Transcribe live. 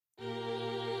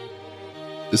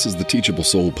This is the Teachable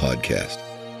Soul podcast.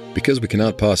 Because we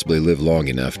cannot possibly live long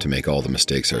enough to make all the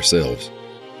mistakes ourselves,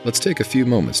 let's take a few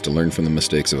moments to learn from the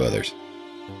mistakes of others.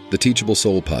 The Teachable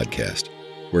Soul podcast,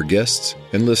 where guests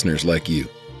and listeners like you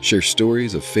share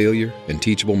stories of failure and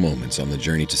teachable moments on the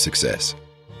journey to success.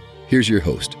 Here's your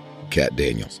host, Kat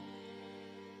Daniels.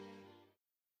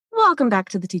 Welcome back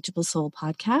to the Teachable Soul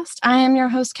podcast. I am your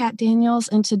host, Kat Daniels,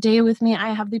 and today with me, I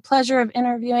have the pleasure of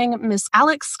interviewing Miss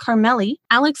Alex Carmelli.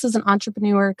 Alex is an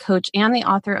entrepreneur, coach, and the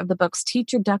author of the books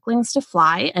Teach Your Ducklings to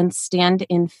Fly and Stand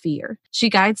in Fear. She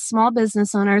guides small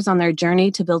business owners on their journey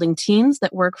to building teams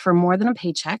that work for more than a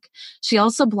paycheck. She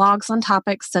also blogs on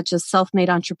topics such as self-made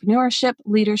entrepreneurship,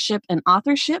 leadership, and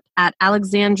authorship at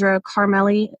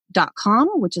alexandracarmelli.com,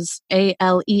 which is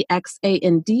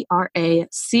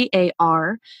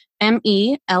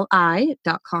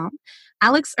alexandracarmelli.com.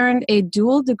 Alex earned a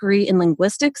dual degree in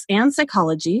linguistics and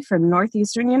psychology from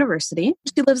Northeastern University.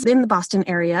 She lives in the Boston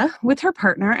area with her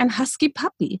partner and husky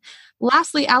puppy.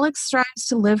 Lastly, Alex strives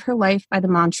to live her life by the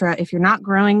mantra, if you're not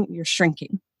growing, you're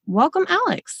shrinking. Welcome,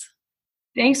 Alex.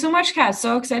 Thanks so much, Kat.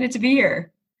 So excited to be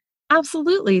here.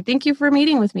 Absolutely. Thank you for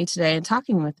meeting with me today and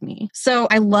talking with me. So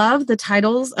I love the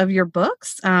titles of your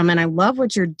books, and I love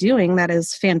what you're doing. That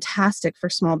is fantastic for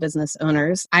small business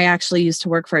owners. I actually used to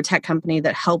work for a tech company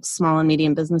that helps small and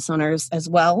medium business owners as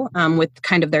well, with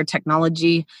kind of their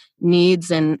technology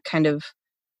needs and kind of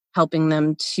helping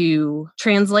them to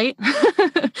translate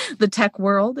the tech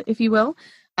world, if you will.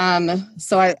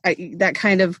 So I that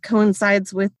kind of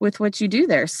coincides with what you do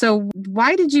there. So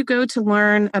why did you go to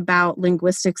learn about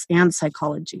linguistics and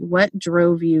psychology? What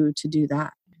drove you to do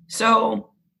that?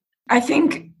 So I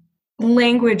think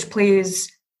language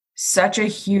plays such a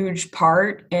huge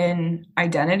part in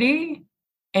identity.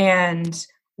 And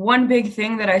one big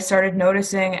thing that I started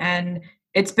noticing, and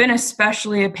it's been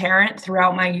especially apparent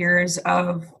throughout my years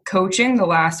of coaching, the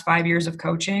last 5 years of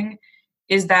coaching,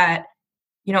 is that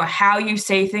how you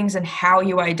say things and how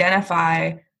you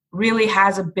identify really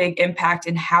has a big impact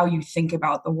in how you think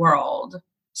about the world.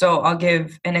 So I'll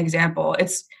give an example.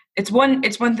 It's one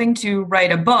thing to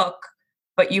write a book,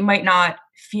 but you might not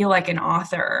feel like an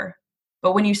author.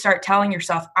 But when you start telling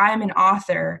yourself, I'm an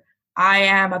author, I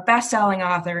am a best-selling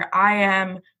author, I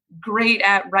am great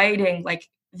at writing, like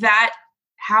that,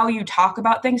 how you talk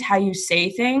about things, how you say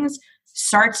things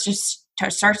starts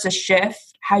to shift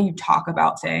how you talk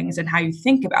about things and how you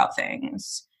think about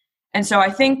things. And so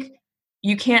I think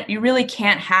you really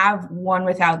can't have one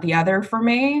without the other for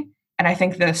me. And I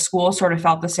think the school sort of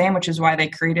felt the same, which is why they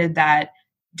created that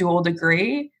dual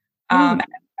degree. I've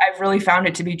really found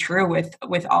it to be true with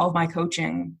all of my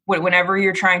coaching. Whenever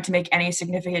you're trying to make any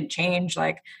significant change,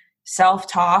 like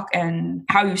self-talk and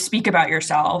how you speak about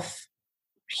yourself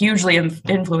hugely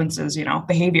influences,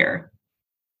 behavior.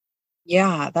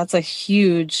 Yeah,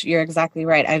 you're exactly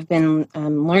right. I've been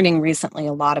learning recently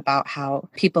a lot about how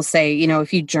people say,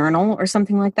 if you journal or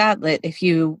something like that if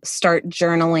you start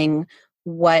journaling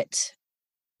what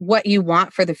you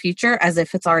want for the future as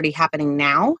if it's already happening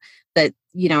now, that,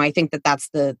 I think that's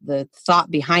the thought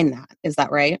behind that. Is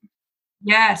that right?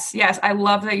 Yes. I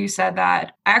love that you said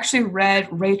that. I actually read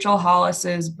Rachel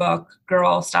Hollis's book,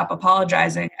 Girl, Stop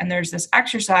Apologizing. And there's this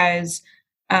exercise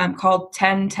called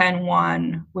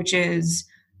 10-10-1, which is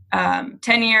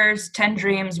 10 years, 10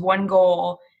 dreams, 1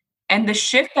 goal. And the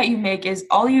shift that you make is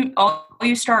all you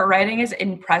start writing is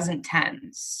in present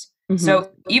tense. Mm-hmm. So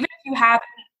even if you haven't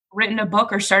written a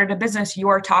book or started a business, you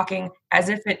are talking as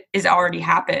if it is already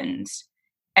happened.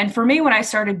 And for me, when I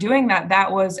started doing that,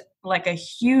 that was like a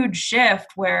huge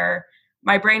shift where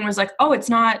my brain was like, oh, it's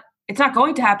not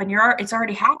going to happen. It's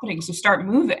already happening. So start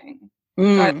moving. So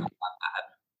I love that.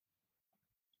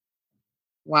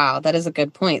 Wow, that is a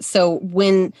good point. So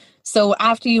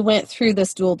after you went through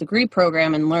this dual degree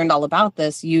program and learned all about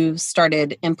this, you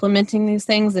started implementing these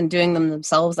things and doing them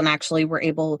themselves and actually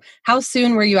how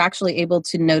soon were you actually able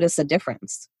to notice a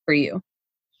difference for you?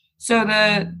 So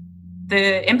the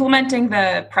implementing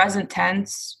the present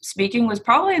tense speaking was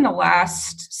probably in the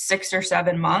last 6 or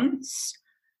 7 months.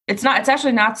 It's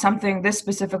actually not something this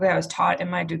specifically I was taught in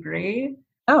my degree.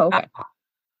 Oh, okay.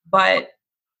 But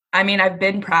I mean, I've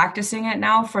been practicing it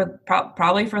now for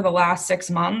probably for the last 6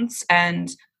 months. And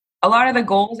a lot of the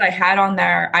goals I had on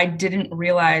there, I didn't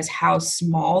realize how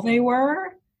small they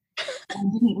were. I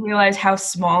didn't realize how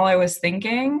small I was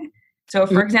thinking. So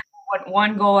for example,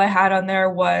 one goal I had on there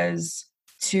was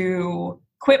to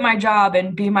quit my job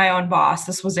and be my own boss.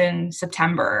 This was in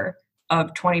September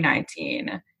of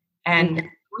 2019. And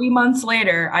 3 months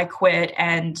later, I quit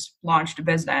and launched a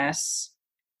business.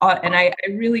 And I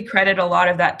really credit a lot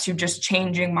of that to just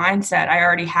changing mindset. I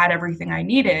already had everything I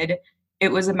needed.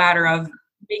 It was a matter of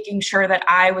making sure that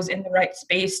I was in the right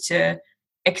space to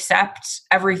accept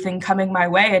everything coming my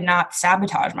way and not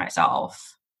sabotage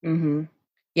myself. Mm-hmm.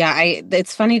 Yeah,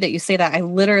 it's funny that you say that. I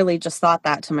literally just thought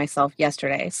that to myself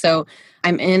yesterday. So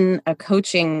I'm in a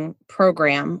coaching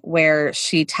program where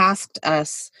she tasked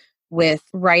us with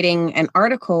writing an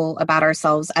article about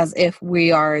ourselves as if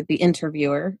we are the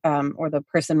interviewer, or the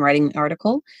person writing the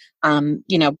article, in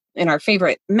our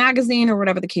favorite magazine or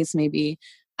whatever the case may be.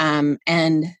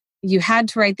 And you had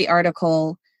to write the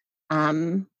article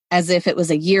as if it was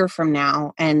a year from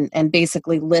now, and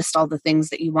basically list all the things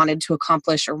that you wanted to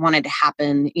accomplish or wanted to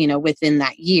happen, within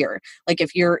that year. Like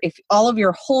if all of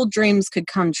your whole dreams could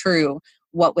come true,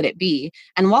 what would it be?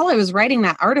 And while I was writing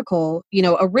that article,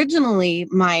 originally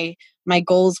my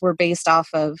goals were based off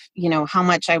of, how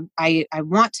much I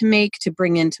want to make to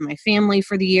bring into my family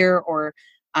for the year, or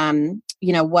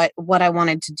what I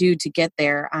wanted to do to get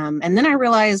there. And then I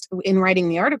realized in writing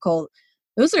the article,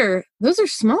 those are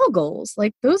small goals.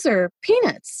 Like those are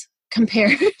peanuts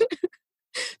compared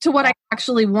to what I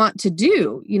actually want to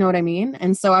do. You know what I mean?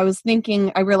 And so I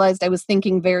realized I was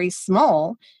thinking very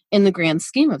small in the grand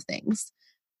scheme of things.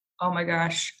 Oh my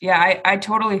gosh. Yeah, I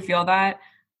totally feel that.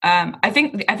 I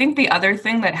think the other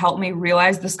thing that helped me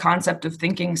realize this concept of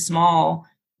thinking small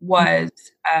was,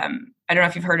 I don't know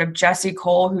if you've heard of Jesse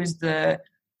Cole, who's the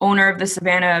owner of the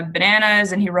Savannah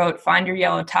Bananas, and he wrote Find Your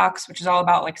Yellow Tux, which is all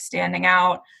about like standing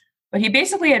out. But he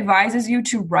basically advises you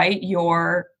to write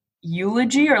your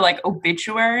eulogy or like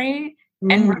obituary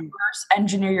and reverse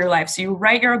engineer your life. So you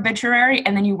write your obituary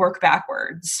and then you work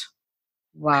backwards.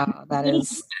 Wow, that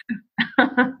is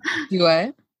you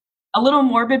what? A little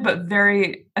morbid, but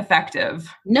very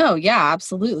effective. No, yeah,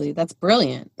 absolutely. That's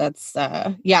brilliant. That's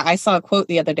I saw a quote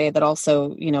the other day that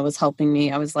also, was helping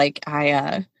me. I was like,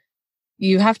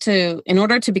 you have to, in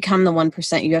order to become the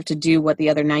 1%, you have to do what the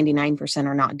other 99%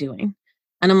 are not doing.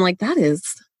 And I'm like, that is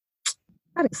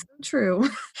so true.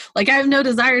 Like, I have no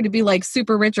desire to be like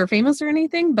super rich or famous or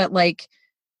anything, but like,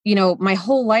 my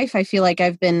whole life, I feel like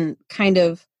I've been kind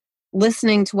of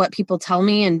listening to what people tell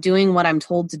me and doing what I'm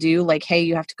told to do. Like, hey,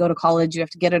 you have to go to college, you have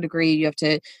to get a degree, you have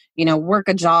to, work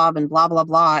a job and blah, blah,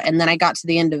 blah. And then I got to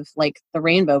the end of like the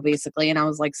rainbow basically. And I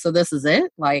was like, so this is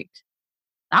it? Like,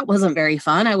 that wasn't very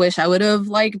fun. I wish I would have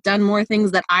like done more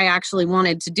things that I actually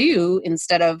wanted to do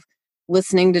instead of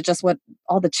listening to just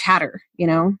all the chatter,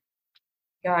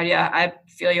 God, yeah, I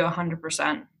feel you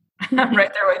 100%. I'm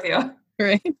right there with you.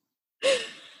 Right.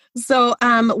 So,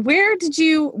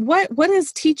 what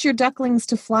is Teach Your Ducklings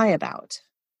to Fly about?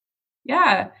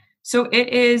 Yeah. So it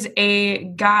is a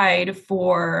guide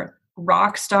for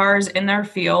rock stars in their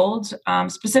field,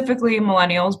 specifically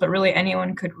millennials, but really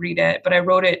anyone could read it. But I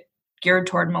wrote it geared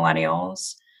toward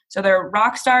millennials. So they're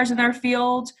rock stars in their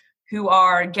field who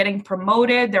are getting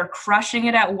promoted, they're crushing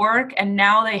it at work, and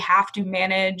now they have to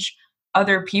manage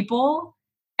other people.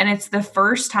 And it's the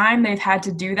first time they've had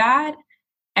to do that.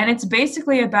 And it's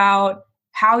basically about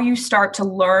how you start to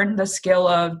learn the skill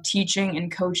of teaching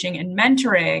and coaching and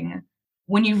mentoring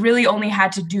when you really only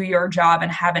had to do your job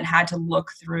and haven't had to look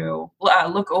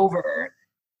over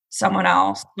someone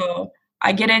else. So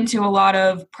I get into a lot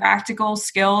of practical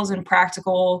skills and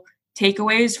practical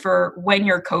takeaways for when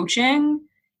you're coaching.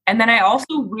 And then I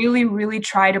also really, really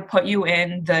try to put you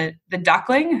in the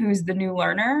duckling who's the new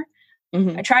learner.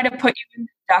 Mm-hmm. I try to put you in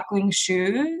the duckling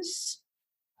shoes,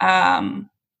 and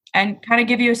kind of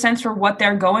give you a sense for what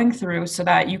they're going through so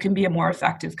that you can be a more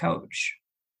effective coach.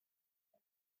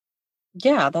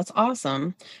 Yeah, that's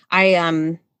awesome.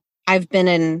 I've been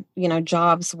in,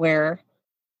 jobs where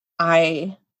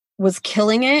I was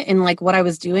killing it in like what I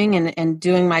was doing and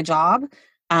doing my job.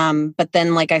 But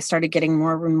then like I started getting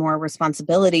more and more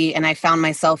responsibility, and I found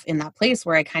myself in that place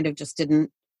where I kind of just didn't,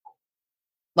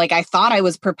 like, I thought I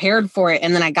was prepared for it.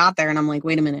 And then I got there and I'm like,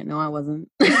 wait a minute. No, I wasn't.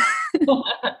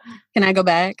 Can I go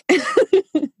back?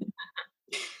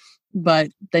 But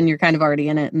then you're kind of already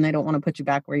in it and they don't want to put you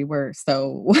back where you were.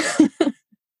 So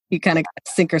you kind of got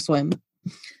to sink or swim.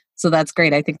 So that's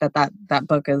great. I think that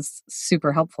book is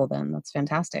super helpful then. That's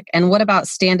fantastic. And what about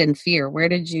Stand in Fear?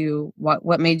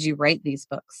 What made you write these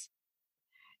books?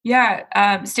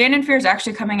 Yeah. Stand in Fear is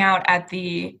actually coming out at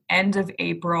the end of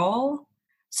April.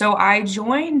 So I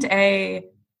joined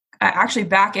actually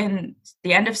back in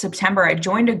the end of September, I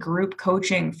joined a group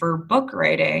coaching for book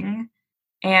writing,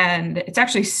 and it's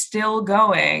actually still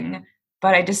going,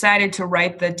 but I decided to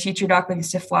write the Teach Your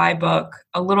Ducklings to Fly book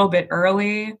a little bit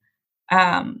early.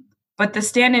 But the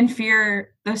Stand in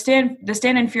Fear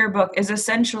book is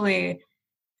essentially,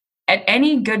 at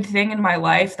any good thing in my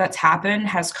life that's happened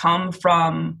has come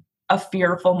from a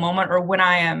fearful moment or when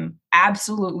I am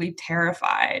absolutely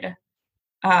terrified.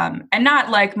 And not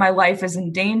like my life is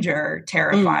in danger,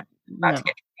 terrified, about to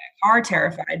get in my car,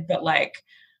 terrified, but like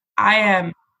I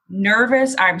am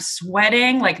nervous, I'm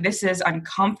sweating, like this is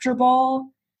uncomfortable.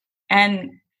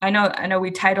 And I know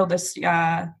we titled this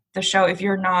the show, If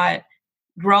You're Not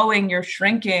Growing, You're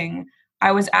Shrinking.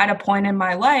 I was at a point in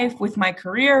my life with my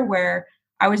career where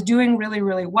I was doing really,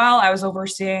 really well. I was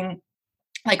overseeing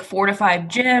like 4 to 5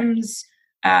 gyms,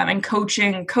 and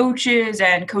coaching coaches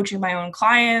and coaching my own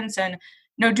clients, and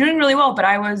doing really well. But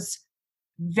I was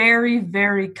very,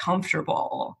 very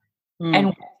comfortable and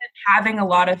wasn't having a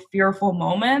lot of fearful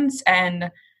moments.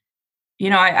 And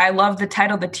I love the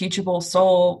title, The Teachable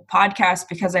Soul Podcast,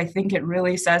 because I think it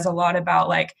really says a lot about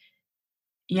like,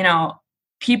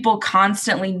 people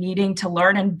constantly needing to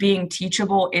learn, and being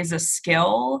teachable is a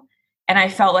skill. And I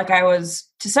felt like I was,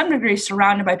 to some degree,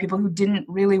 surrounded by people who didn't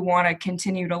really want to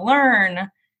continue to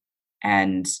learn.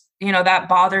 And, that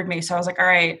bothered me. So I was like, all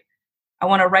right, I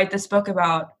want to write this book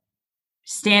about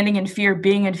standing in fear,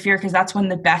 being in fear, because that's when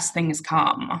the best things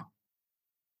come.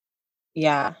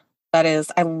 Yeah. That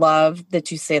is, I love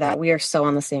that you say that. We are so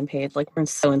on the same page. Like we're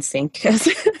so in sync. Because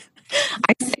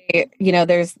I say,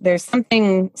 there's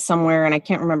something somewhere, and I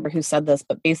can't remember who said this,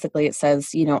 but basically it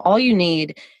says, all you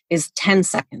need is 10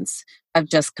 seconds of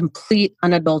just complete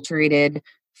unadulterated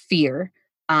fear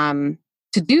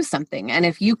to do something. And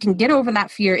if you can get over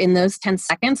that fear in those 10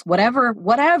 seconds,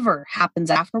 whatever happens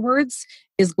afterwards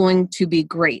is going to be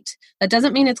great. That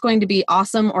doesn't mean it's going to be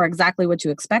awesome or exactly what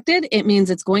you expected. It means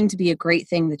it's going to be a great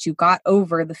thing that you got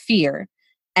over the fear,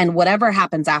 and whatever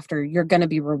happens after, you're going to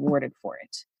be rewarded for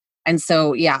it. And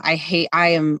so, yeah, I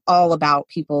am all about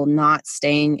people not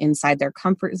staying inside their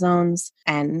comfort zones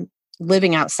and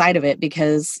living outside of it,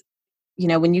 because,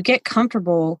 when you get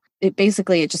comfortable, it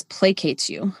just placates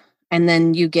you. And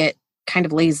then you get kind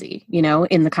of lazy,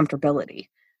 in the comfortability.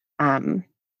 And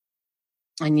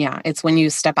yeah, it's when you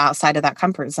step outside of that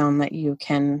comfort zone that you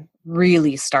can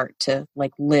really start to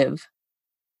like live.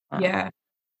 Yeah.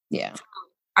 Yeah.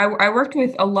 I worked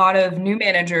with a lot of new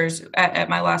managers at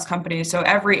my last company. So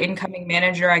every incoming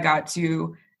manager I got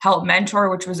to help mentor,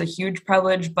 which was a huge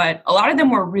privilege, but a lot of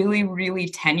them were really, really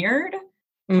tenured,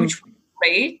 which was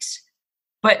great,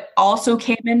 but also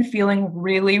came in feeling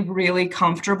really, really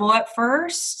comfortable at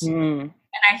first. And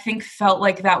I think felt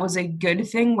like that was a good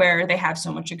thing, where they have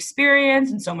so much experience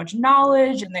and so much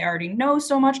knowledge, and they already know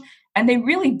so much, and they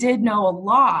really did know a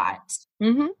lot.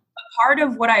 Part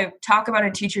of what I talk about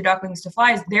in Teach Your Ducklings to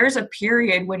Fly is there's a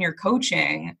period when you're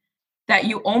coaching that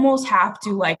you almost have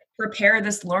to like prepare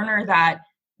this learner that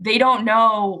they don't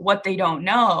know what they don't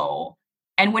know.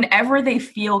 And whenever they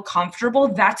feel comfortable,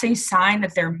 that's a sign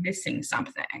that they're missing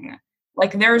something.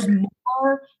 Like there's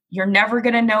more, you're never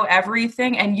going to know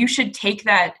everything. And you should take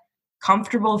that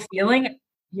comfortable feeling,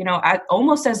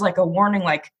 almost as like a warning,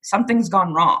 like something's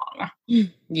gone wrong.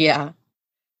 Yeah.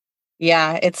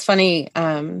 Yeah. It's funny.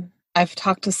 I've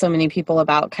talked to so many people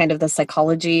about kind of the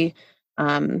psychology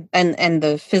and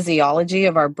the physiology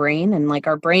of our brain. And like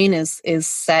our brain is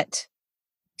set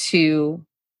to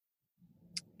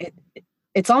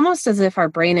it's almost as if our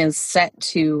brain is set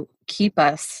to keep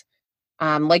us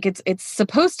like it's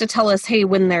supposed to tell us, hey,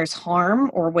 when there's harm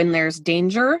or when there's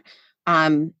danger.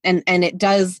 And it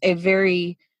does a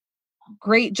very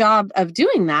great job of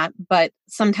doing that, but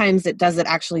sometimes it does it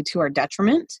actually to our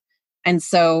detriment. And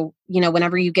so,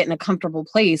 whenever you get in a comfortable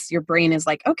place, your brain is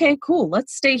like, okay, cool,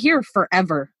 let's stay here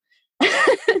forever.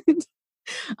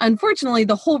 Unfortunately,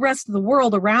 the whole rest of the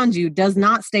world around you does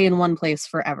not stay in one place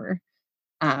forever.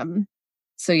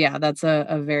 So yeah, that's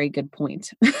a very good point.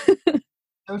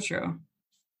 So true.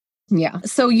 Yeah.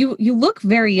 So you look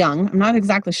very young. I'm not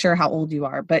exactly sure how old you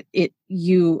are, but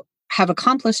you have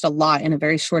accomplished a lot in a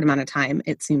very short amount of time,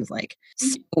 it seems like.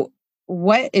 So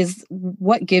what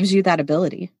gives you that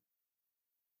ability?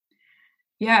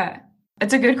 Yeah,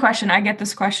 it's a good question. I get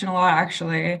this question a lot,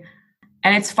 actually.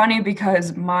 And it's funny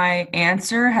because my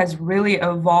answer has really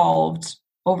evolved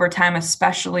over time,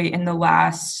 especially in the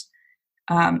last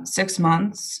 6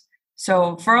 months.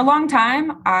 So for a long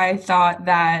time, I thought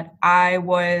that I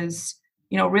was,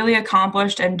 really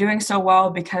accomplished and doing so well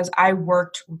because I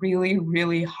worked really,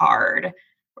 really hard.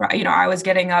 I was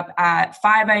getting up at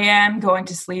 5 a.m., going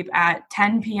to sleep at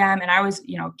 10 p.m., and I was,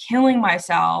 killing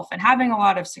myself and having a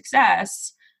lot of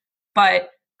success. But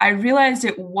I realized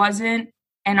it wasn't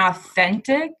an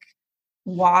authentic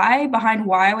why behind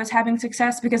why I was having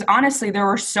success, because honestly, there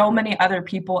were so many other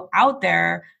people out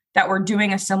there that were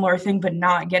doing a similar thing but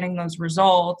not getting those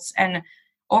results. And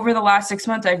over the last 6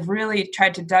 months, I've really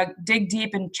tried to dig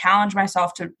deep and challenge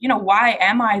myself to, why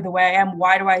am I the way I am?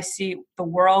 Why do I see the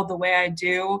world the way I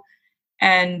do?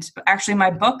 And actually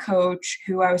my book coach,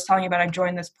 who I was telling you about, I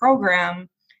joined this program,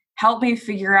 helped me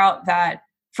figure out that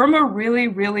from a really,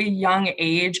 really young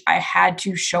age, I had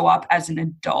to show up as an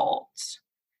adult.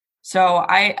 So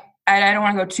I don't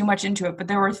want to go too much into it, but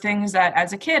there were things that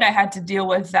as a kid I had to deal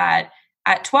with that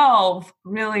at 12,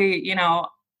 really,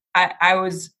 I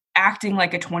was acting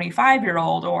like a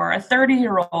 25-year-old or a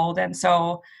 30-year-old. And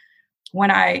so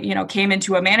when I, came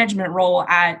into a management role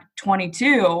at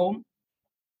 22,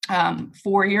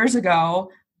 4 years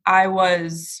ago, I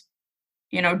was,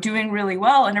 doing really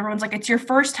well. And everyone's like, it's your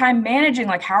first time managing.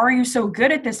 Like, how are you so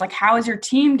good at this? Like, how is your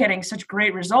team getting such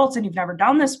great results? And you've never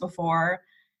done this before.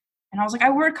 And I was like, I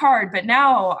work hard. But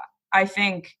now I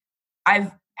think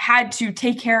I've had to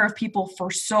take care of people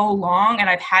for so long, and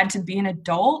I've had to be an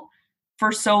adult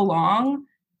for so long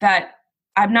that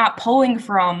I'm not pulling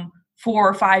from 4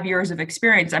 or 5 years of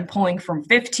experience. I'm pulling from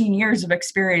 15 years of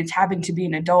experience having to be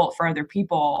an adult for other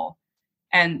people.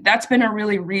 And that's been a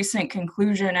really recent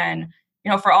conclusion. And,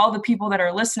 for all the people that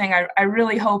are listening, I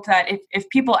really hope that if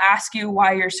people ask you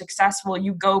why you're successful,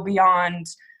 you go beyond,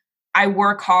 I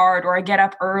work hard, or I get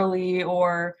up early,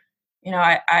 or,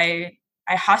 I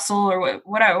hustle, or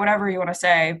whatever you want to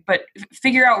say, but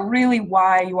figure out really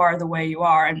why you are the way you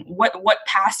are and what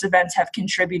past events have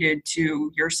contributed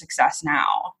to your success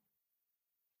now.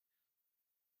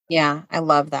 Yeah, I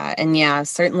love that. And yeah,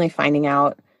 certainly finding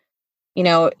out,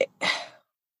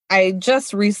 I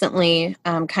just recently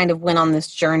kind of went on this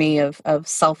journey of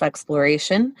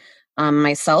self-exploration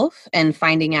myself, and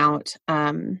finding out,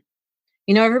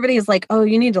 everybody is like, oh,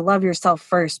 you need to love yourself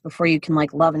first before you can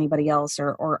like love anybody else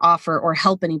or offer or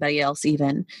help anybody else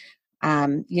even.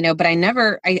 But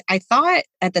I thought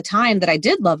at the time that I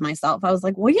did love myself. I was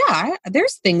like, well, yeah,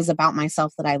 there's things about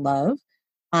myself that I love.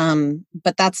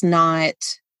 But that's not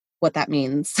what that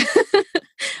means.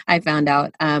 I found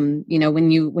out,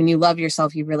 when you love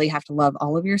yourself, you really have to love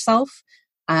all of yourself.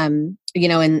 And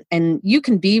you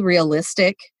can be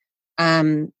realistic.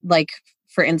 Like,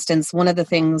 for instance, one of the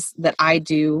things that I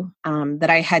do, that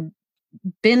I had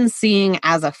been seeing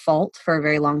as a fault for a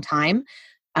very long time,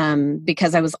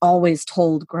 because I was always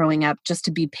told growing up just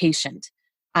to be patient.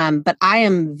 But I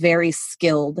am very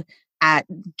skilled at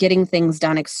getting things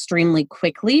done extremely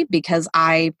quickly, because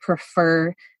I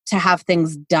prefer to have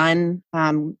things done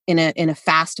in a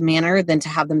fast manner than to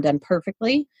have them done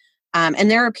perfectly.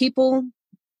 And there are people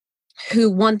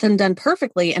who want them done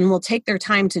perfectly and will take their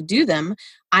time to do them.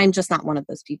 I'm just not one of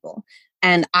those people.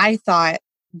 And I thought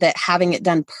that having it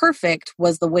done perfect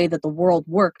was the way that the world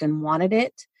worked and wanted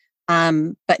it.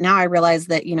 But now I realize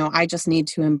that, I just need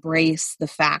to embrace the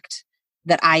fact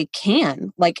that I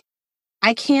can. Like,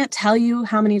 I can't tell you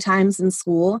how many times in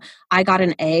school I got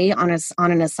an A on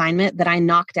an assignment that I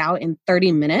knocked out in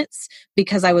 30 minutes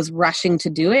because I was rushing to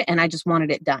do it and I just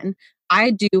wanted it done.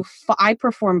 I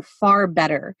perform far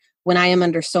better when I am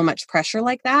under so much pressure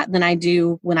like that than I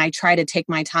do when I try to take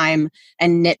my time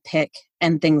and nitpick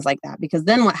and things like that. Because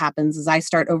then what happens is I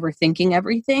start overthinking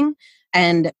everything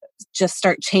and just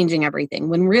start changing everything,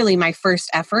 when really my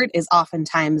first effort is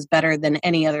oftentimes better than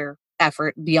any other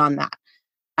effort beyond that.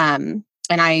 And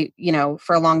I,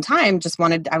 for a long time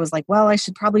I was like, well, I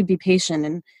should probably be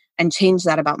patient and change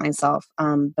that about myself.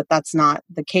 But that's not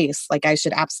the case. Like, I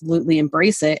should absolutely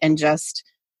embrace it and just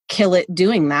kill it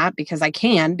doing that, because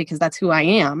that's who I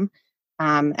am.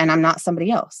 And I'm not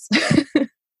somebody else.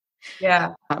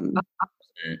 Yeah.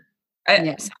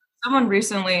 Someone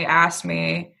recently asked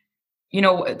me,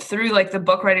 through like the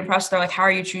book writing process, they're like, how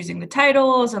are you choosing the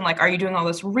titles? And like, are you doing all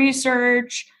this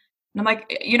research? And I'm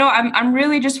like, I'm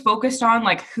really just focused on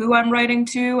like who I'm writing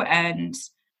to and,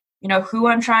 who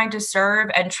I'm trying to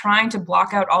serve, and trying to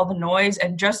block out all the noise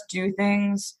and just do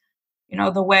things,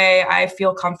 the way I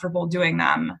feel comfortable doing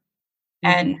them.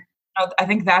 Mm-hmm. And I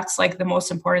think that's like the most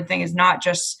important thing, is not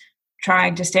just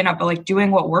trying to stand up, but like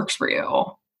doing what works for you.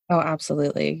 Oh,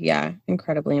 absolutely. Yeah.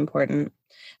 Incredibly important.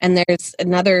 And there's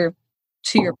another,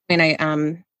 to your point,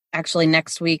 actually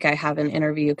next week I have an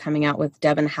interview coming out with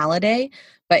Devin Halliday,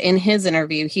 but in his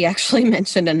interview, he actually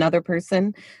mentioned another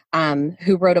person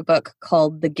who wrote a book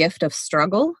called The Gift of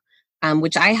Struggle,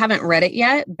 which I haven't read it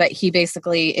yet, but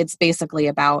it's basically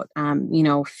about,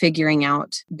 figuring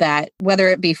out that whether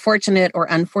it be fortunate or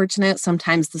unfortunate,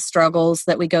 sometimes the struggles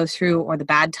that we go through, or the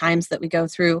bad times that we go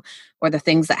through, or the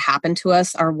things that happen to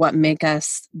us are what make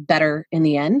us better in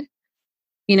the end,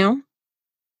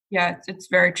 Yeah, it's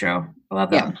very true. I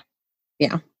love that.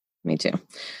 Yeah, me too.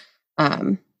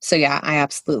 So yeah, I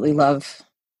absolutely love,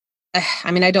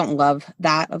 I don't love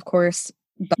that, of course,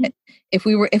 But if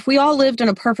we all lived in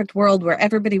a perfect world where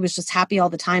everybody was just happy all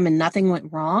the time and nothing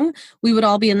went wrong, we would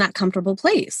all be in that comfortable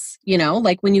place.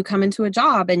 Like when you come into a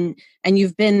job and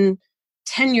you've been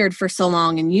tenured for so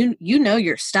long and you know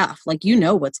your stuff, like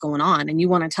what's going on, and you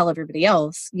want to tell everybody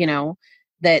else,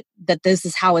 that this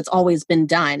is how it's always been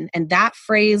done. And that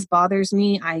phrase bothers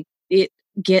me. It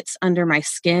gets under my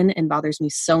skin and bothers me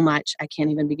so much. I can't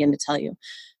even begin to tell you.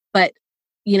 But,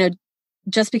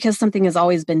 just because something has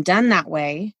always been done that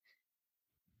way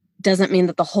doesn't mean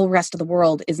that the whole rest of the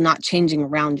world is not changing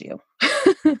around you.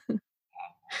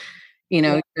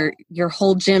 Your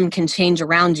whole gym can change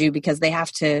around you because they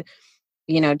have to,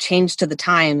 change to the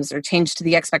times or change to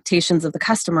the expectations of the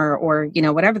customer, or,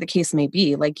 whatever the case may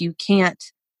be. Like, you can't,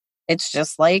 it's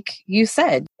just like you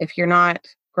said, if you're not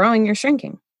growing, you're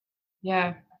shrinking.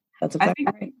 Yeah. That's exactly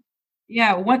right.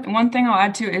 Yeah. One thing I'll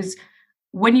add to is,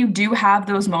 when you do have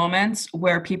those moments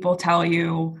where people tell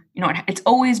you, it's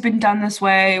always been done this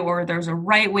way, or there's a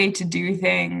right way to do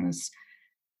things,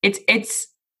 it's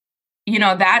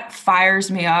that fires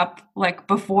me up. Like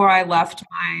before I left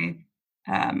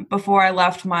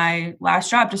my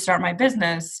last job to start my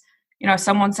business,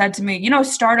 someone said to me,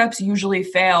 startups usually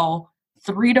fail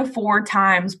 3 to 4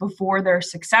 times before they're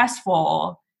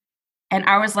successful. And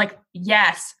I was like,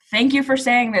 yes, thank you for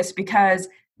saying this, because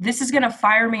this is going to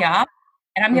fire me up.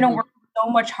 And I'm going to work so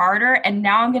much harder. And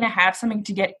now I'm going to have something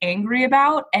to get angry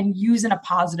about and use in a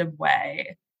positive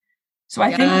way. So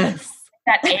I think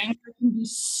that anger can be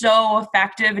so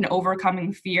effective in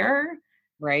overcoming fear.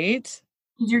 Right.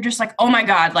 You're just like, oh my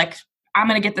God, like I'm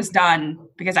going to get this done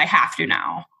because I have to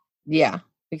now. Yeah.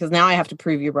 Because now I have to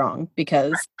prove you wrong,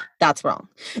 because that's wrong.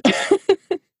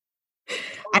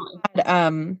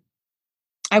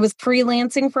 I was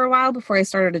freelancing for a while before I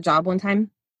started a job one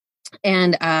time.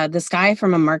 And this guy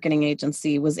from a marketing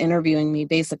agency was interviewing me,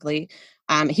 basically.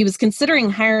 He was considering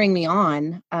hiring me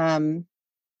on,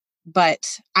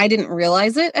 but I didn't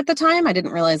realize it at the time. I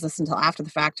didn't realize this until after the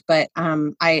fact. But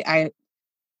I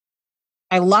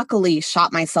luckily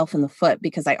shot myself in the foot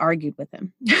because I argued with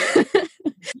him.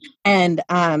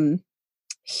 And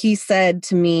he said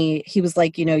to me, he was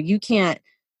like, you can't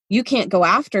go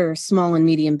after small and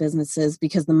medium businesses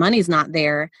because the money's not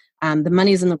there. The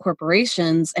money's in the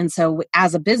corporations. And so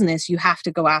as a business, you have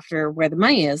to go after where the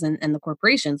money is and the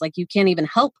corporations. Like, you can't even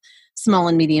help small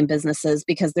and medium businesses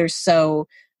because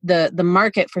the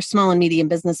market for small and medium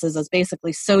businesses is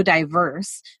basically so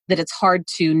diverse that it's hard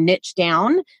to niche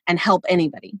down and help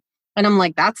anybody. And I'm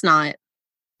like, that's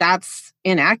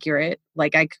inaccurate.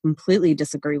 Like, I completely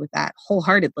disagree with that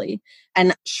wholeheartedly.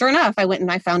 And sure enough, I went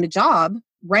and I found a job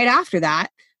right after that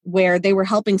where they were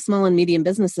helping small and medium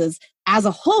businesses as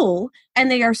a whole, and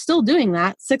they are still doing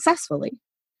that successfully.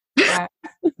 Yeah.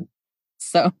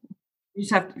 So you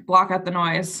just have to block out the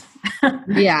noise.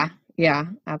 Yeah,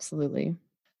 absolutely.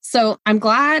 So I'm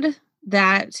glad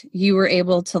that you were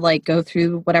able to go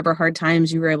through whatever hard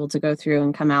times you were able to go through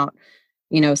and come out,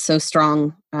 so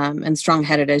strong and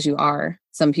strong-headed as you are.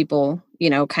 Some people,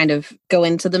 kind of go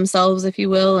into themselves, if you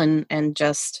will, and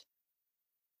just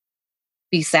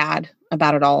be sad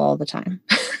about it all the time.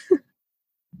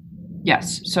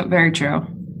 Yes. So very true.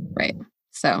 Right.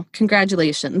 So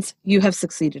congratulations. You have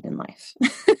succeeded in life.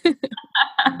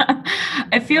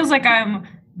 It feels like I'm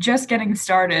just getting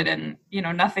started and,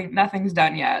 nothing's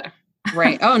done yet.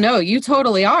 Right. Oh no, you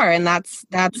totally are. And that's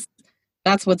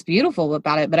what's beautiful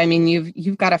about it. But I mean,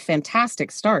 you've got a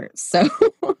fantastic start. So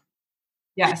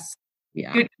yes.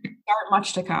 Yeah. Good start,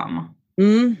 much to come.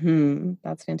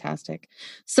 That's fantastic.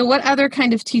 So what other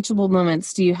kind of teachable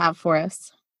moments do you have for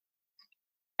us?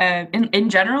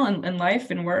 In general, in life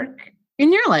and work?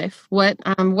 In your life,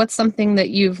 what's something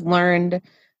that you've learned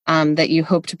that you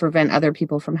hope to prevent other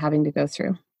people from having to go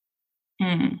through?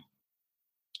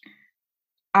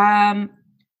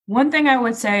 One thing I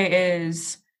would say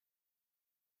is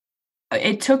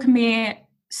it took me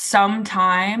some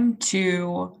time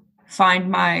to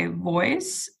find my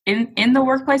voice in the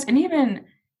workplace and even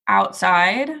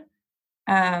outside.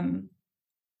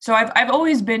 So I've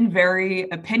always been very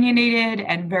opinionated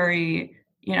and very,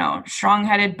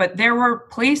 strong-headed, but there were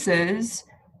places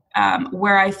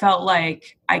where I felt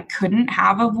like I couldn't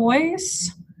have a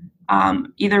voice,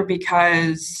 either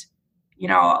because,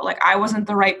 I wasn't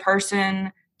the right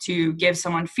person to give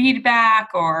someone feedback,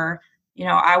 or,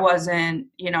 I wasn't,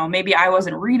 maybe I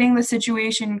wasn't reading the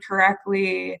situation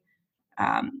correctly.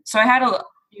 So I had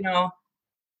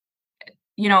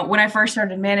when I first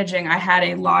started managing, I had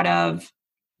a lot of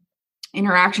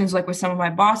interactions with some of my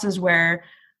bosses where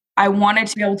I wanted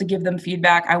to be able to give them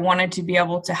feedback. I wanted to be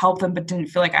able to help them, but didn't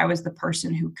feel like I was the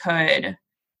person who could.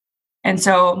 And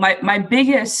so my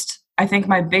biggest I think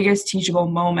my biggest teachable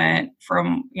moment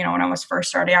from, when I was first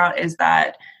starting out is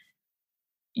that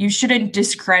you shouldn't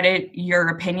discredit your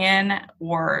opinion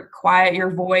or quiet your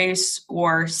voice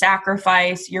or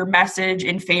sacrifice your message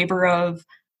in favor of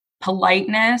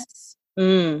politeness.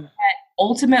 And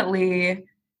ultimately,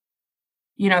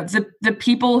 the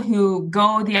people who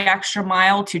go the extra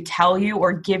mile to tell you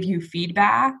or give you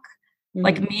feedback,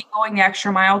 like me going the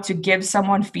extra mile to give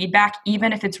someone feedback,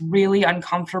 even if it's really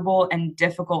uncomfortable and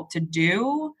difficult to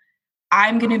do,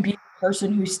 I'm going to be the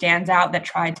person who stands out that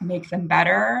tried to make them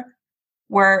better.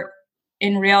 Where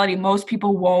in reality, most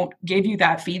people won't give you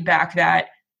that feedback that,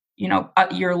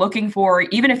 you're looking for,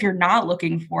 even if you're not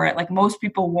looking for it. Like, most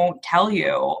people won't tell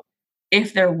you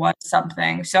if there was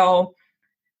something. So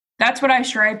that's what I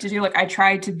strive to do. Like, I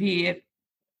try to be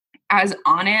as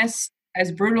honest,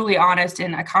 as brutally honest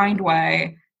in a kind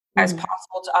way as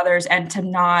possible to others, and to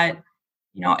not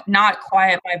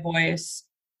quiet my voice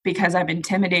because I'm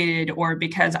intimidated or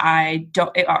because I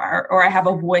don't, or I have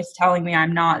a voice telling me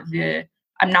I'm not the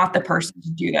person to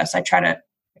do this. I try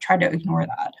to ignore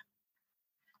that.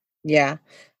 Yeah.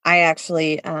 I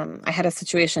actually, I had a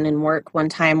situation in work one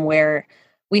time where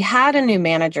we had a new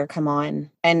manager come on,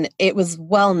 and it was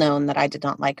well known that I did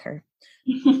not like her.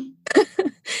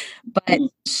 But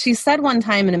she said one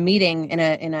time in a meeting, in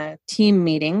a team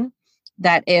meeting,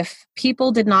 that if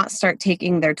people did not start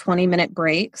taking their 20-minute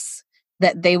breaks,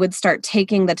 that they would start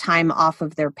taking the time off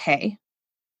of their pay,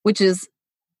 which is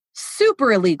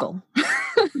super illegal.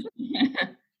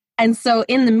 And so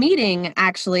in the meeting,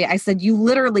 actually, I said, you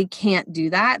literally can't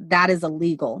do that. That is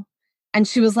illegal. And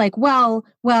she was like, well,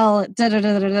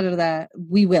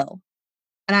 we will.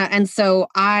 And so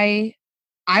I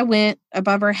went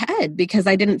above her head because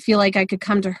I didn't feel like I could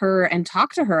come to her and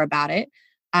talk to her about it,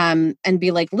 and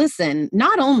be like, listen,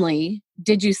 not only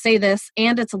did you say this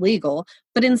and it's illegal,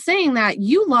 but in saying that,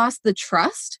 you lost the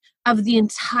trust of the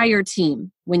entire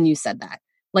team when you said that.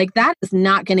 Like, that is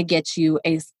not going to get you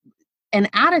an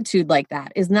attitude like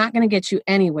that is not going to get you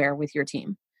anywhere with your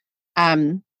team.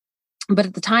 But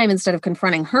at the time, instead of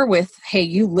confronting her with, hey,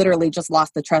 you literally just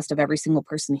lost the trust of every single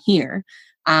person here,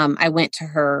 I went to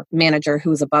her manager who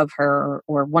was above her,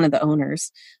 or one of the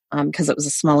owners, because it was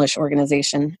a smallish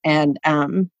organization. And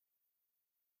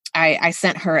I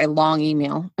sent her a long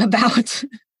email about,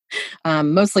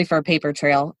 mostly for a paper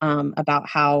trail, about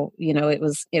how, it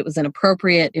was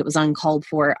inappropriate, it was uncalled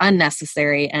for,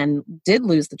 unnecessary, and did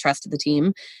lose the trust of the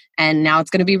team. And now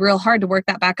it's going to be real hard to work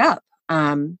that back up.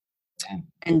 And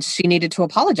she needed to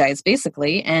apologize,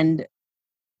 basically. And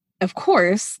of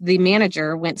course, the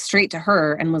manager went straight to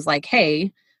her and was like,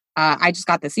 hey, I just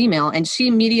got this email. And she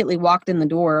immediately walked in the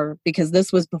door, because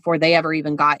this was before they ever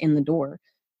even got in the door.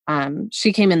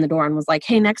 She came in the door and was like,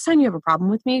 hey, next time you have a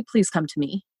problem with me, please come to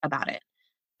me about it.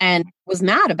 And was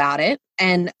mad about it.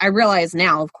 And I realize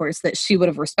now, of course, that she would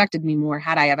have respected me more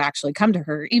had I have actually come to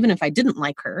her, even if I didn't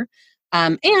like her.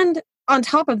 And on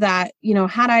top of that,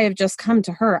 had I have just come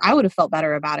to her, I would have felt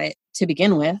better about it to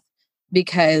begin with,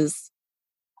 because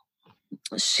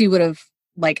she would have,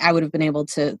 I would have been able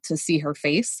to see her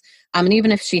face. And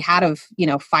even if she had have,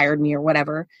 fired me or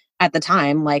whatever at the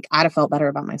time, I'd have felt better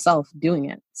about myself doing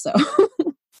it. So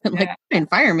and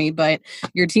fire me, but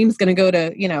your team's going to go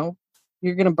to,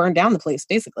 you're going to burn down the place,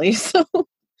 basically. So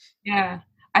yeah,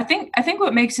 I think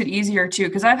what makes it easier too,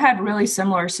 because I've had really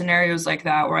similar scenarios like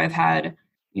that, where I've had,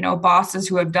 bosses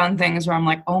who have done things where I'm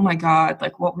like, oh my God,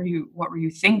 what were you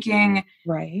thinking?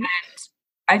 Right. And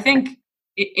I think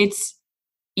it's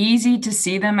easy to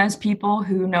see them as people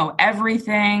who know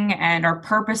everything and are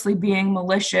purposely being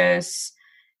malicious.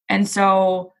 And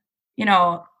so,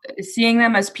 seeing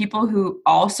them as people who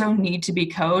also need to be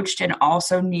coached and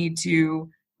also need to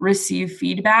receive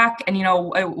feedback. And,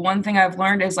 one thing I've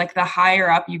learned is the higher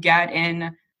up you get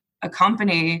in a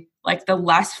company, the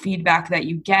less feedback that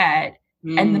you get,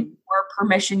 and the more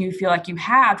permission you feel like you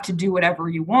have to do whatever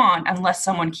you want, unless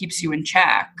someone keeps you in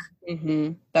check.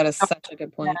 Mm-hmm. That is such a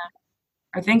good point.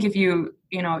 I think if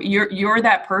you're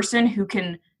that person who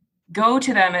can go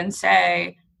to them and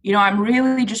say, I'm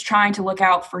really just trying to look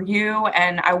out for you,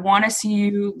 and I want to see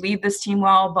you lead this team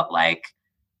well, but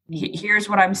here's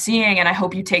what I'm seeing, and I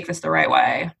hope you take this the right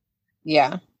way.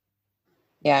 Yeah.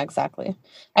 Yeah, exactly.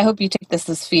 I hope you take this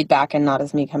as feedback and not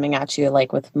as me coming at you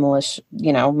with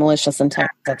malicious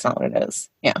intent. That's not what it is.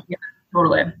 Yeah. Yeah,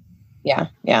 totally. Yeah.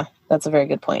 Yeah. That's a very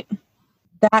good point.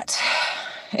 That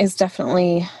is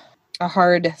definitely a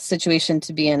hard situation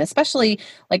to be in, especially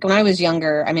when I was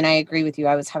younger. I mean, I agree with you.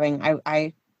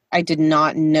 I did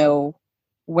not know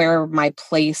where my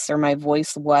place or my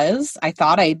voice was. I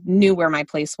thought I knew where my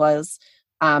place was,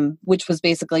 which was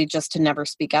basically just to never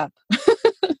speak up.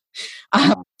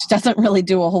 which doesn't really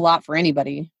do a whole lot for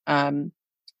anybody.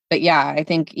 But yeah, I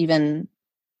think even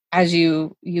as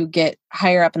you get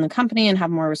higher up in the company and have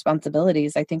more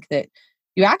responsibilities, I think that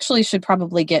you actually should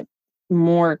probably get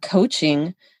more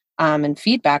coaching and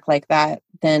feedback like that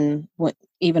than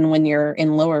even when you're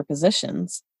in lower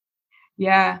positions.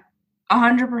 Yeah,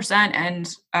 100%.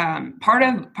 And part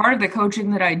of the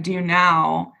coaching that I do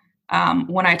now,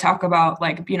 when I talk about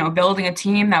like, building a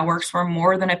team that works for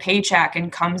more than a paycheck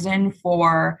and comes in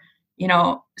for,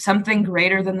 something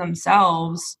greater than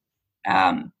themselves,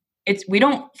 we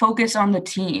don't focus on the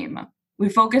team. We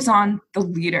focus on the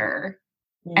leader.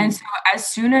 And so as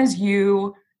soon as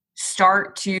you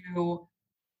start to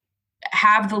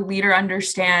have the leader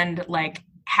understand like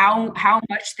how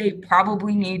much they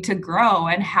probably need to grow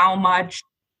and how much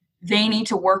they need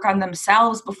to work on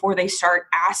themselves before they start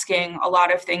asking a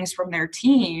lot of things from their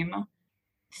team,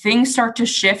 things start to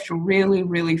shift really,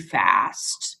 really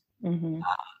fast. And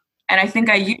I think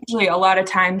I usually a lot of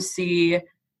times see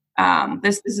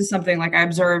this is something like I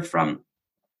observed from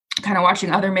kind of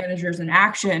watching other managers in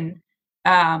action.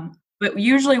 But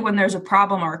usually when there's a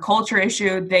problem or a culture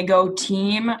issue, they go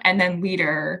team and then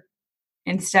leader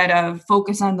instead of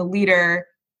focus on the leader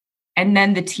and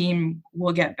then the team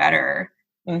will get better.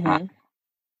 So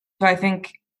I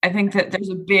think that there's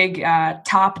a big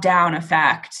top-down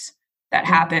effect that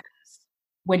happens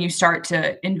when you start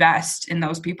to invest in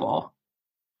those people.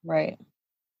 Right.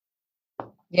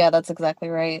 Yeah, that's exactly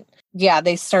right. Yeah,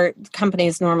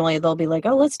 companies normally they'll be like,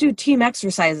 oh, let's do team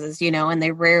exercises, and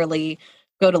they rarely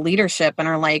go to leadership and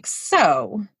are like,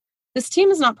 so this team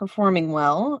is not performing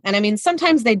well. And I mean,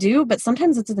 sometimes they do, but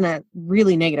sometimes it's in a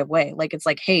really negative way. Like, it's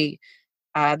like, hey,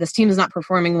 this team is not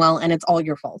performing well and it's all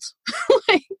your fault.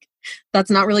 Like, that's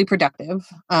not really productive.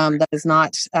 That is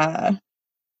not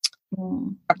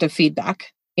productive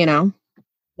feedback,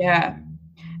 Yeah.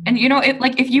 And,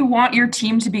 if you want your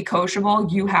team to be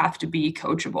coachable, you have to be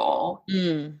coachable.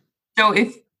 So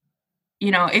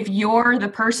if you're the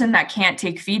person that can't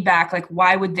take feedback, like,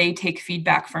 why would they take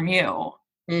feedback from you?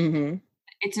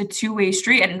 It's a two-way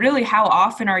street. And really, how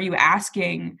often are you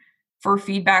asking for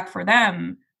feedback for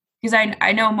them? Because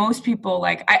I know most people,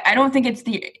 like, I don't think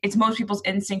it's most people's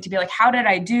instinct to be like, how did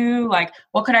I do? Like,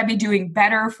 what could I be doing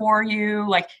better for you?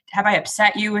 Like, have I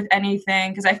upset you with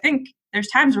anything? Because I think there's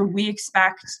times where we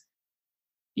expect,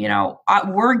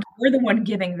 we're the one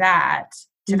giving that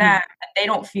to them, and they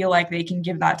don't feel like they can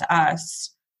give that to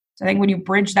us. So I think when you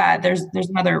bridge that, there's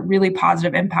another really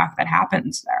positive impact that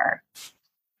happens there.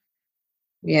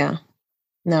 Yeah,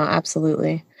 no,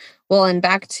 absolutely. Well, and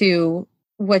back to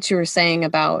what you were saying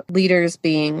about leaders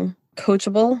being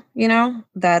coachable,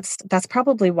 that's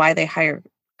probably why they hire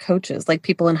coaches, like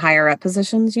people in higher up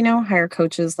positions, hire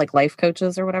coaches like life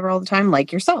coaches or whatever all the time,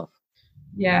 like yourself.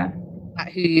 Yeah.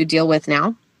 Who you deal with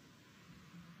now?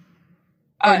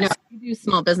 No, you do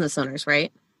small business owners,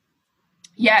 right?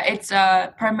 Yeah, it's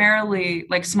primarily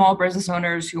like small business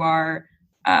owners who are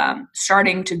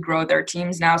starting to grow their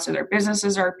teams now. So their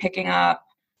businesses are picking up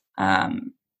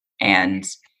and,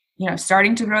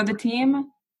 starting to grow the team.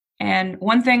 And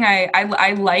one thing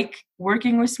I like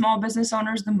working with small business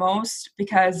owners the most,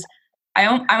 because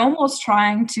I'm almost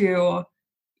trying to,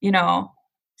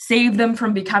 save them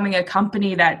from becoming a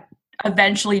company that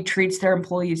eventually treats their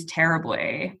employees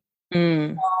terribly.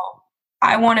 So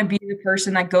I want to be the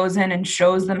person that goes in and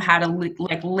shows them how to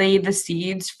lay the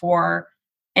seeds for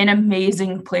an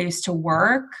amazing place to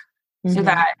work, so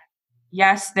that,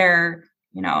 yes, they're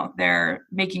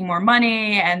making more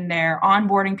money and they're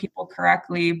onboarding people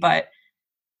correctly. But,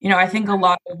 I think a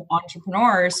lot of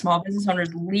entrepreneurs, small business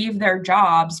owners, leave their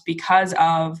jobs because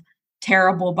of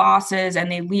terrible bosses,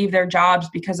 and they leave their jobs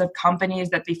because of companies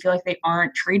that they feel like they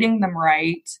aren't treating them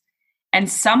right. And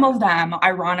some of them,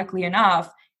 ironically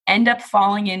enough, end up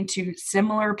falling into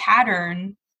similar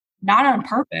pattern, not on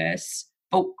purpose,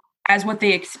 but as what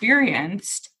they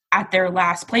experienced at their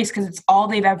last place, because it's all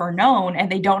they've ever known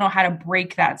and they don't know how to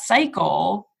break that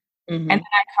cycle. And then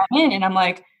I come in and I'm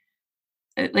like,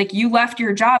 you left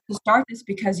your job to start this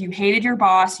because you hated your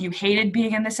boss, you hated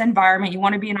being in this environment, you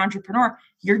want to be an entrepreneur.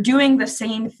 You're doing the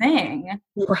same thing.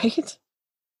 Right.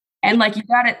 And you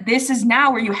got it. This is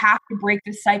now where you have to break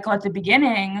the cycle at the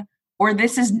beginning, or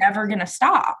this is never going to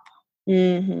stop.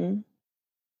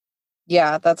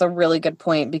 Yeah, that's a really good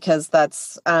point, because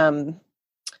that's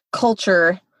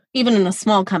culture, even in a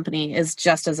small company, is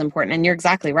just as important. And you're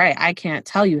exactly right. I can't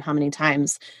tell you how many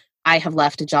times I have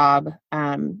left a job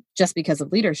just because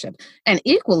of leadership. And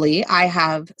equally, I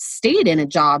have stayed in a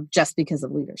job just because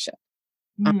of leadership.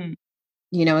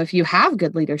 If you have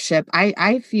good leadership,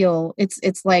 I feel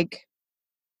it's like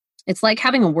It's like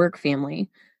having a work family.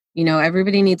 You know,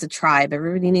 everybody needs a tribe,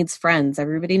 everybody needs friends,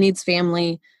 everybody needs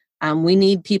family. We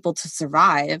need people to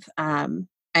survive. And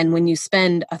when you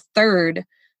spend a third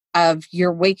of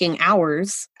your waking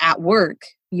hours at work,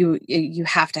 you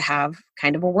have to have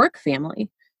kind of a work family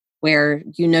where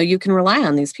you know you can rely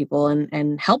on these people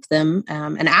and help them,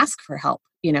 and ask for help,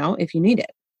 you know, if you need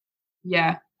it.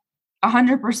 Yeah,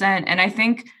 100%. And I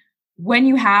think when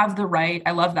you have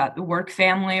I love that, the work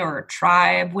family or a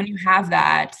tribe, when you have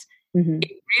that, Mm-hmm.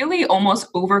 it really almost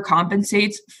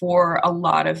overcompensates for a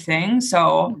lot of things.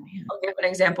 So I'll give an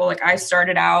example. Like I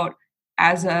started out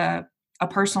as a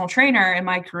personal trainer in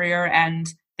my career, and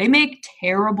they make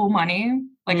terrible money.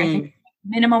 Like I think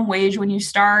minimum wage when you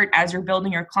start, as you're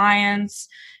building your clients,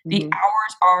 the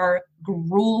hours are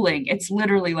grueling. It's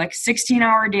literally like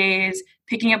 16-hour days,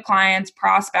 picking up clients,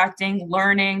 prospecting,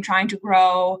 learning, trying to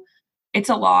grow. It's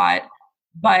a lot,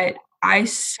 but I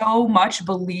so much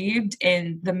believed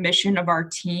in the mission of our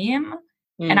team,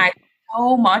 and I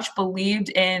so much believed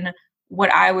in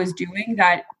what I was doing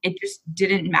that it just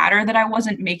didn't matter that I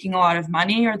wasn't making a lot of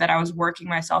money or that I was working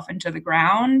myself into the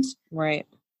ground. Right.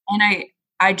 And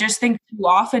I just think too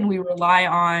often we rely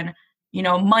on, you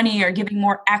know, money or giving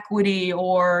more equity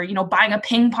or, you know, buying a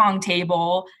ping pong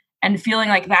table and feeling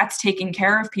like that's taking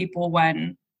care of people,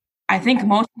 when I think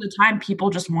most of the time people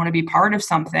just want to be part of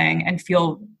something and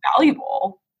feel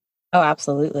valuable. Oh,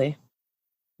 absolutely.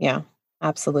 Yeah,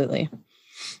 absolutely.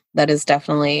 That is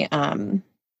definitely,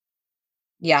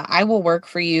 yeah, I will work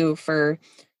for you for,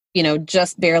 you know,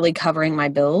 just barely covering my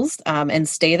bills, and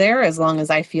stay there as long as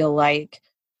I feel like,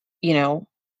 you know,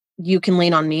 you can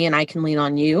lean on me and I can lean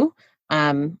on you.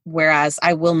 Whereas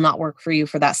I will not work for you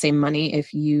for that same money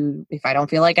if I don't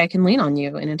feel like I can lean on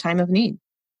you in a time of need.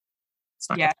 It's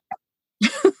not Yeah.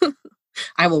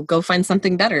 I will go find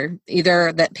something better,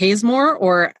 either that pays more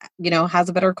or, you know, has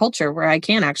a better culture where I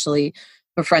can actually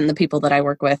befriend the people that I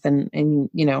work with and,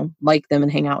 you know, like them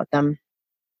and hang out with them.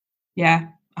 Yeah.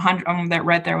 100. I'm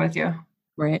right there with you.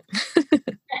 Right.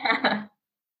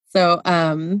 So,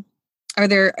 are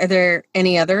there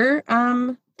any other,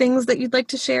 things that you'd like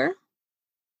to share?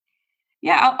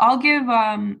 Yeah,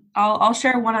 I'll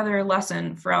share one other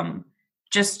lesson from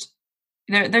just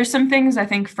there's some things I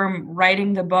think from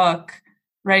writing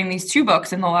these two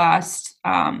books in the last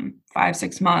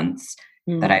 5-6 months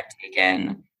that I've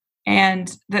taken.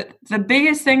 And the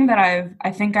biggest thing that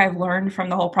I think I've learned from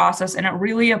the whole process, and it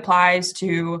really applies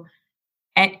to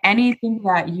anything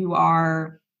that you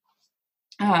are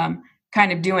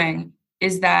kind of doing,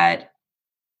 is that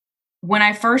when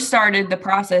I first started the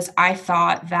process, I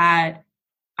thought that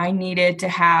I needed to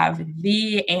have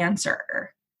the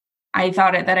answer. I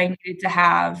thought that I needed to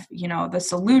have, you know, the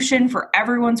solution for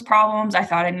everyone's problems. I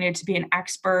thought I needed to be an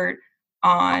expert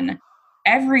on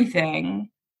everything.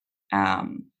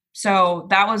 So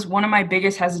that was one of my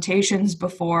biggest hesitations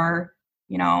before,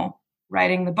 you know,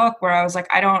 writing the book, where I was like,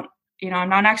 I'm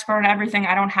not an expert on everything.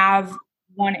 I don't have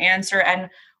one answer. And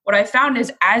what I found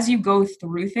is, as you go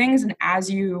through things and as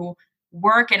you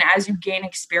work and as you gain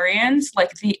experience,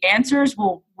 like the answers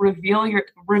will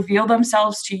reveal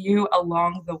themselves to you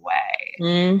along the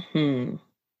way.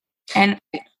 And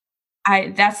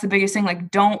that's the biggest thing.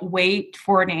 Like, don't wait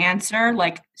for an answer.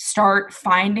 Like, start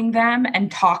finding them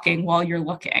and talking while you're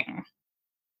looking.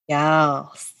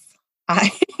 Yes.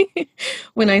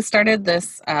 When I started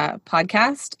this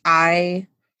podcast, I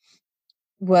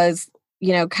was,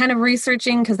 you know, kind of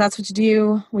researching, because that's what you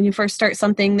do when you first start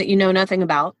something that you know nothing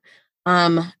about.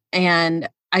 And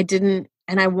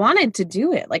I wanted to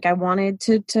do it. Like, I wanted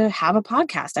to have a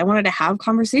podcast. I wanted to have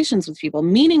conversations with people,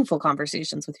 meaningful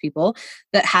conversations with people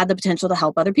that had the potential to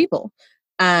help other people.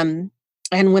 And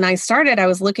when I started, I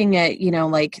was looking at, you know,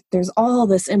 like, there's all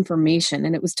this information,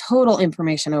 and it was total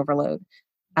information overload.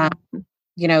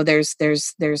 You know, there's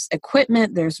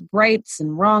equipment, there's rights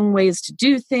and wrong ways to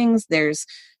do things. There's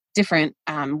different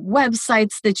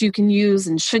websites that you can use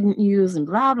and shouldn't use, and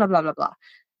blah, blah, blah, blah, blah.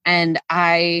 And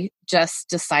I just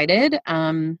decided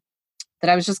that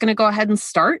I was just going to go ahead and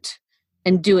start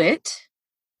and do it,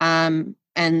 and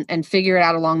figure it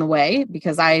out along the way,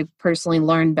 because I personally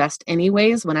learn best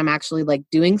anyways when I'm actually like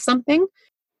doing something.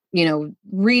 You know,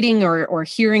 reading or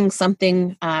hearing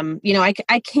something, you know,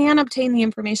 I can obtain the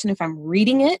information if I'm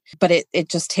reading it, but it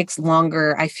just takes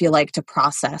longer, I feel like, to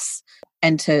process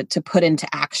and to put into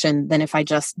action than if I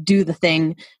just do the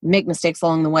thing, make mistakes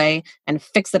along the way, and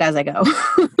fix it as I go.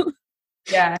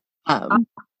 Yeah.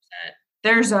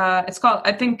 There's it's called,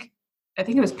 I think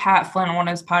it was Pat Flynn on one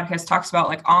of his podcasts, talks about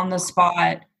like on the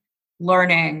spot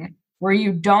learning, where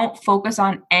you don't focus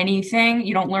on anything.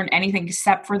 You don't learn anything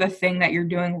except for the thing that you're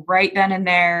doing right then and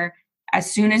there as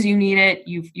soon as you need it,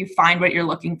 you find what you're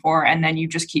looking for, and then you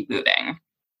just keep moving.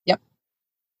 Yep.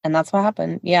 And that's what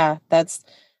happened. Yeah.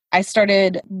 I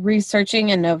started researching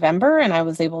in November and I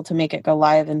was able to make it go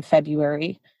live in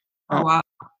February. Oh, wow.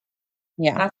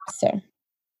 Yeah. So.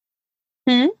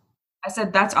 Hmm? I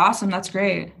said, that's awesome. That's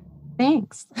great.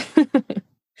 Thanks.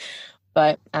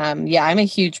 But yeah, I'm a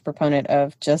huge proponent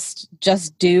of just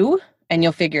do and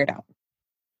you'll figure it out.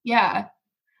 Yeah.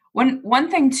 One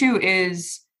thing too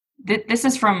is that this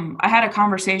is from, I had a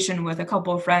conversation with a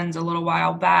couple of friends a little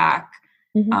while back.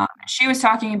 Mm-hmm. She was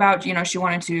talking about, she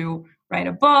wanted to write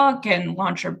a book and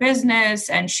launch her business.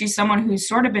 And she's someone who's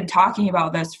sort of been talking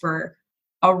about this for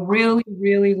a really,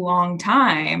 really long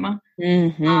time.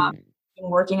 Mm-hmm. Been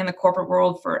working in the corporate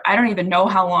world for, I don't even know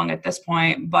how long at this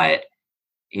point, but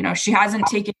she hasn't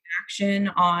taken action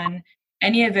on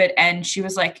any of it. And she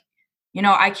was like,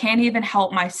 I can't even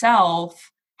help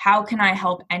myself. How can I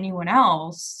help anyone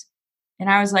else? And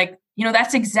I was like,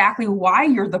 that's exactly why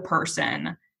you're the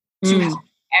person to help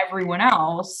everyone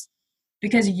else,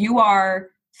 because you are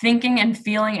thinking and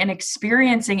feeling and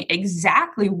experiencing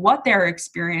exactly what they're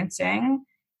experiencing.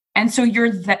 And so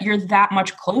you're that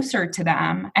much closer to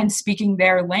them and speaking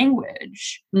their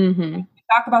language. Mm-hmm. We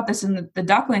talk about this in the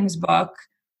Ducklings book,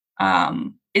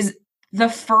 is the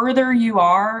further you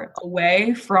are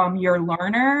away from your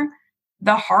learner,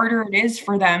 the harder it is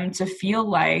for them to feel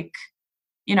like,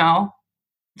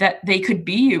 that they could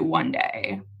be you one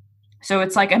day. So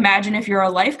it's like, imagine if you're a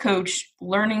life coach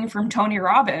learning from Tony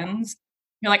Robbins.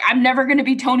 You're like, I'm never going to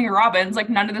be Tony Robbins. Like,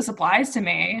 none of this applies to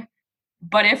me.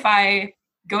 But if I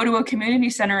go to a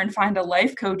community center and find a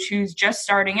life coach who's just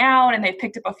starting out and they've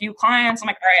picked up a few clients, I'm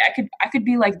like, all right, I could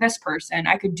be like this person.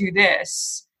 I could do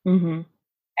this. Mm-hmm.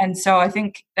 And so I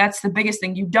think that's the biggest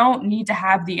thing. You don't need to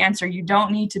have the answer. You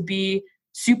don't need to be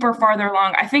super farther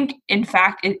along. I think, in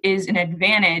fact, it is an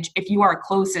advantage if you are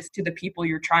closest to the people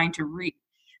you're trying to reach.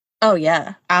 Oh,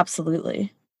 yeah,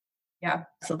 absolutely. Yeah.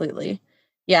 Absolutely.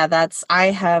 Yeah, I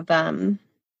have,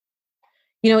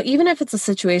 even if it's a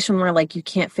situation where like you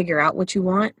can't figure out what you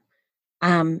want,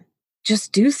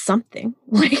 just do something.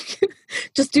 Like,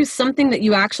 just do something that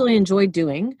you actually enjoy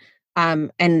doing.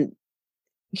 And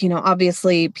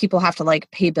obviously people have to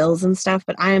like pay bills and stuff,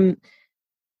 but I'm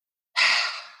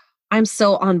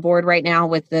so on board right now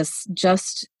with this.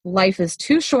 Just life is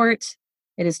too short.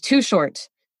 It is too short.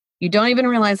 You don't even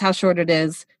realize how short it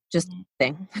is. Just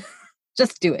thing.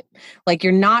 Just do it. Like,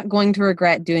 you're not going to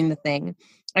regret doing the thing.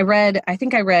 I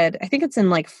think it's in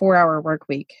like 4 Hour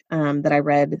Workweek that I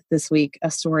read this week,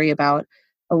 a story about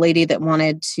a lady that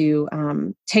wanted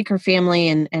to take her family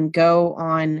and go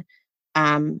on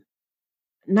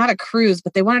not a cruise,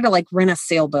 but they wanted to like rent a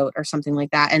sailboat or something like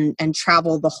that and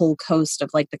travel the whole coast of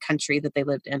like the country that they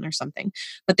lived in or something.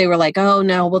 But they were like, oh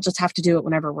no, we'll just have to do it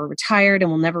whenever we're retired and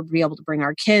we'll never be able to bring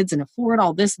our kids and afford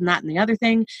all this and that and the other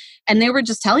thing. And they were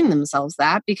just telling themselves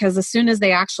that because as soon as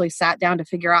they actually sat down to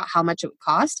figure out how much it would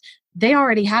cost, they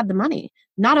already had the money.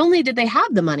 Not only did they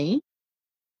have the money,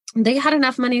 they had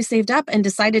enough money saved up and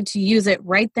decided to use it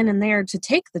right then and there to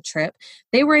take the trip.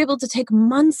 They were able to take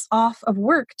months off of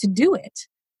work to do it.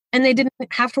 And they didn't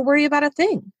have to worry about a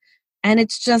thing. And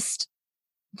it's just,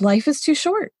 life is too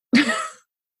short.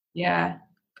 Yeah,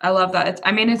 I love that.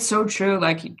 It's so true.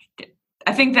 Like,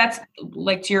 I think that's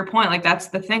like, to your point, like that's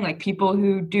the thing, like people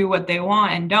who do what they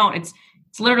want and don't, it's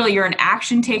literally you're an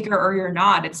action taker or you're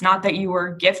not. It's not that you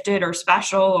were gifted or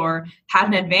special or had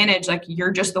an advantage. Like,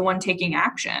 you're just the one taking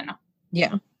action.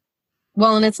 Yeah.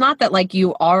 Well, and it's not that like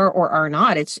you are or are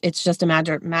not. It's just a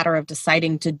matter of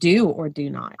deciding to do or do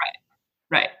not.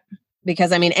 Right.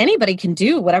 Because anybody can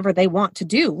do whatever they want to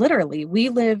do. Literally, we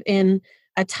live in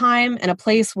a time and a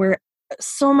place where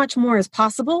so much more is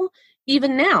possible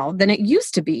even now than it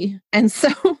used to be. And so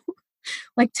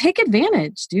like, take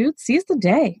advantage, dude. Seize the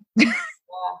day.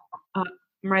 I'm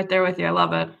right there with you. I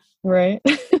love it. Right.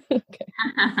 Okay.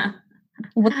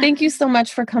 Well, thank you so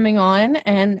much for coming on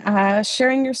and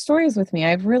sharing your stories with me.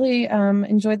 I've really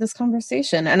enjoyed this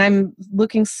conversation, and I'm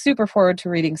looking super forward to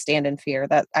reading Stand in Fear.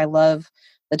 That I love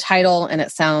the title, and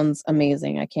it sounds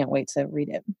amazing. I can't wait to read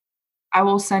it. I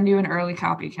will send you an early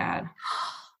copy, Kat.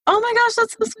 Oh my gosh,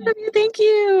 that's so sweet of you. Thank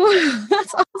you.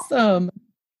 That's awesome.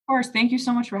 Of course. Thank you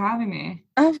so much for having me.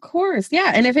 Of course.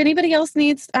 Yeah. And if anybody else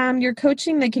needs your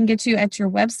coaching, they can get you at your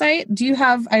website. Do you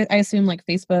have, I assume, like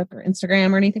Facebook or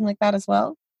Instagram or anything like that as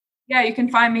well? Yeah, you can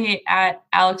find me at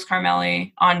Alex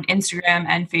Carmelli on Instagram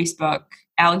and Facebook,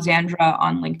 Alexandra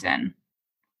on LinkedIn.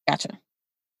 Gotcha.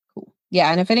 Cool.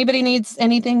 Yeah. And if anybody needs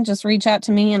anything, just reach out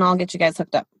to me and I'll get you guys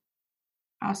hooked up.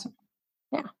 Awesome.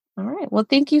 Yeah. All right. Well,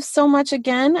 thank you so much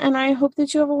again. And I hope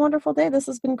that you have a wonderful day. This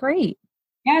has been great.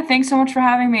 Yeah, thanks so much for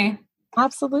having me.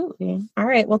 Absolutely. All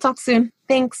right. We'll talk soon.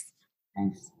 Thanks.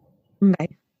 Thanks. Bye.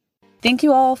 Thank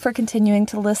you all for continuing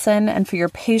to listen and for your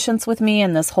patience with me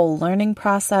in this whole learning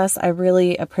process. I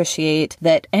really appreciate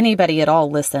that anybody at all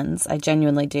listens. I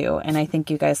genuinely do. And I thank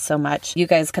you guys so much. You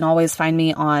guys can always find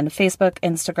me on Facebook,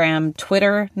 Instagram,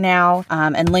 Twitter now,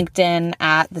 and LinkedIn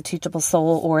at The Teachable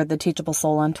Soul or The Teachable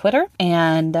Soul on Twitter.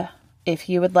 And if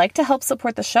you would like to help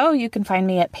support the show, you can find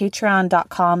me at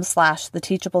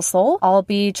patreon.com/theteachablesoul. I'll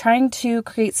be trying to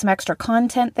create some extra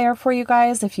content there for you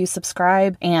guys if you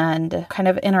subscribe and kind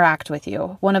of interact with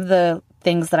you. One of the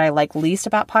things that I like least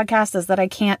about podcasts is that I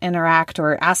can't interact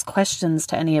or ask questions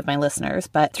to any of my listeners,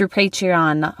 but through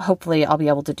Patreon, hopefully I'll be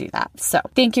able to do that. So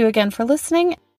thank you again for listening.